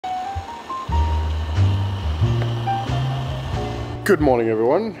Good morning,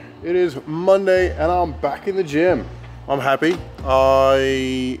 everyone. It is Monday and I'm back in the gym. I'm happy.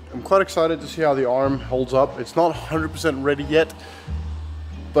 I am quite excited to see how the arm holds up. It's not 100% ready yet,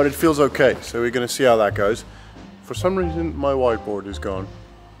 but it feels okay. So we're gonna see how that goes. For some reason, my whiteboard is gone.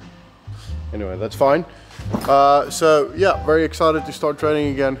 Anyway, that's fine. So yeah, very excited to start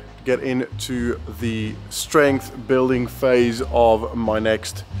training again, to get into the strength building phase of my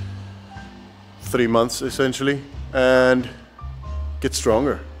next 3 months essentially, and get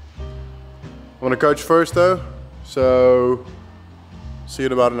stronger. I'm gonna coach first though, so see you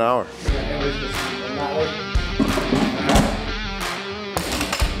in about an hour.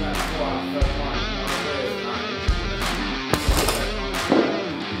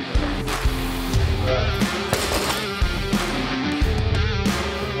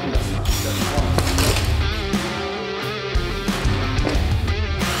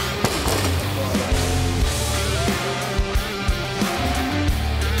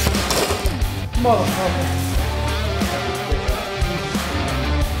 Motherfucker.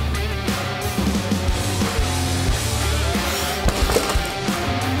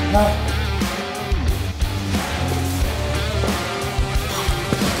 No.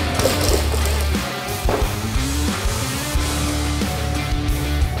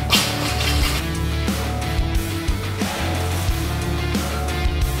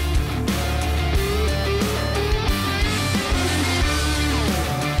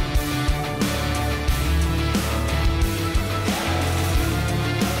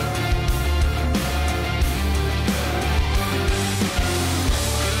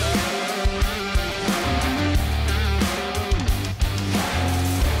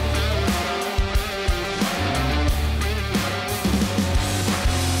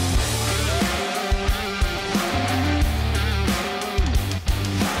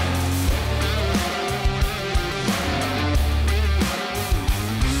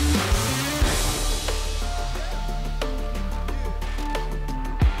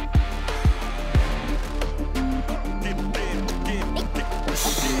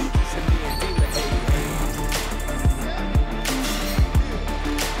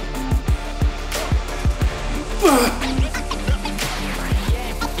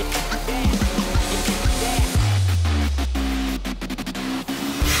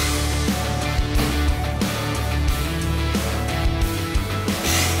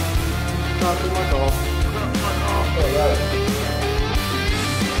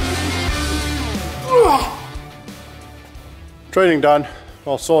 Training done,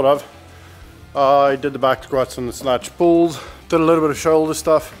 well, sort of. I did the back squats and the snatch pulls, did a little bit of shoulder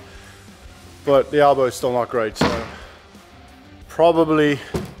stuff, but the elbow is still not great, so probably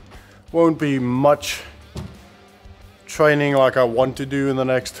won't be much training like I want to do in the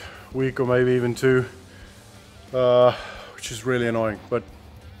next week or maybe even 2, which is really annoying, but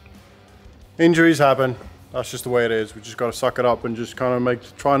injuries happen. That's just the way it is. We just got to suck it up and just kind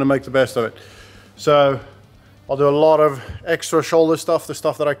of trying to make the best of it. So I'll do a lot of extra shoulder stuff, the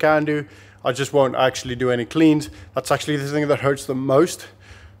stuff that I can do. I just won't actually do any cleans. That's actually the thing that hurts the most,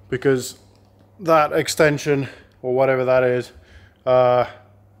 because that extension or whatever that is,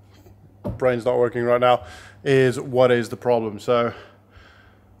 brain's not working right now, is what is the problem. So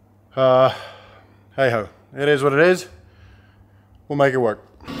hey ho, it is what it is. We'll make it work.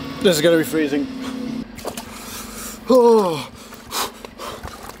 This is gonna be freezing. Oh.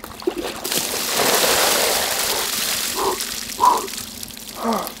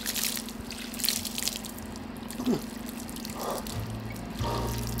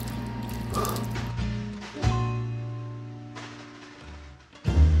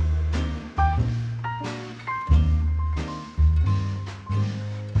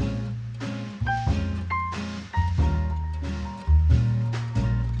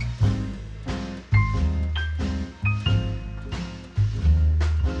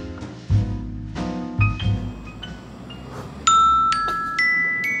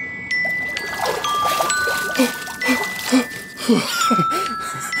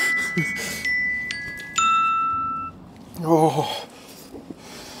 Oh,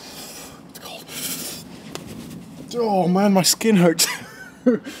 it's cold. Oh man, my skin hurts.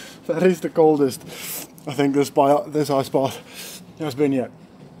 That is the coldest I think this ice bath has been yet.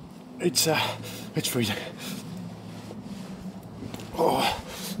 It's freezing. Oh,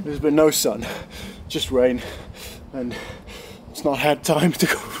 there's been no sun, just rain, and it's not had time to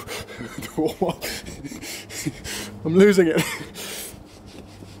go to warm up. I'm losing it.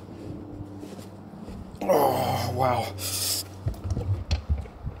 Oh wow.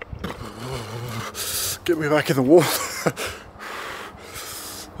 Get me back in the water.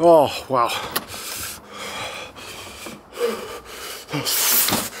 Oh wow.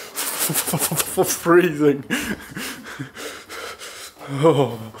 Freezing.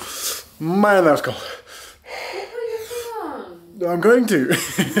 Oh, man, that was cold. I'm going to.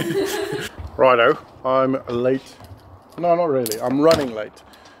 Righto, I'm late. No, not really. I'm running late.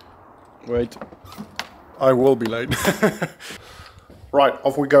 Wait, I will be late. Right,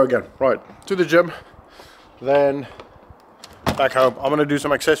 off we go again. Right, to the gym, then back home. I'm gonna do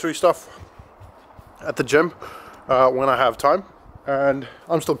some accessory stuff at the gym when I have time. And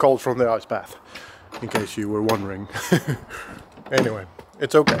I'm still cold from the ice bath, in case you were wondering. Anyway,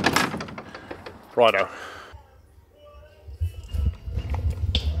 it's okay. Righto.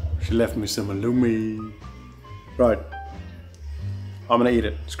 She left me some halloumi. Right. I'm gonna eat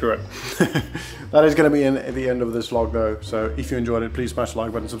it. Screw it. That is gonna be at the end of this vlog though. So if you enjoyed it, please smash the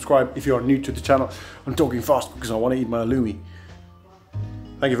like button, subscribe. If you are new to the channel, I'm talking fast because I want to eat my halloumi.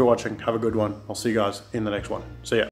 Thank you for watching. Have a good one. I'll see you guys in the next one. See ya.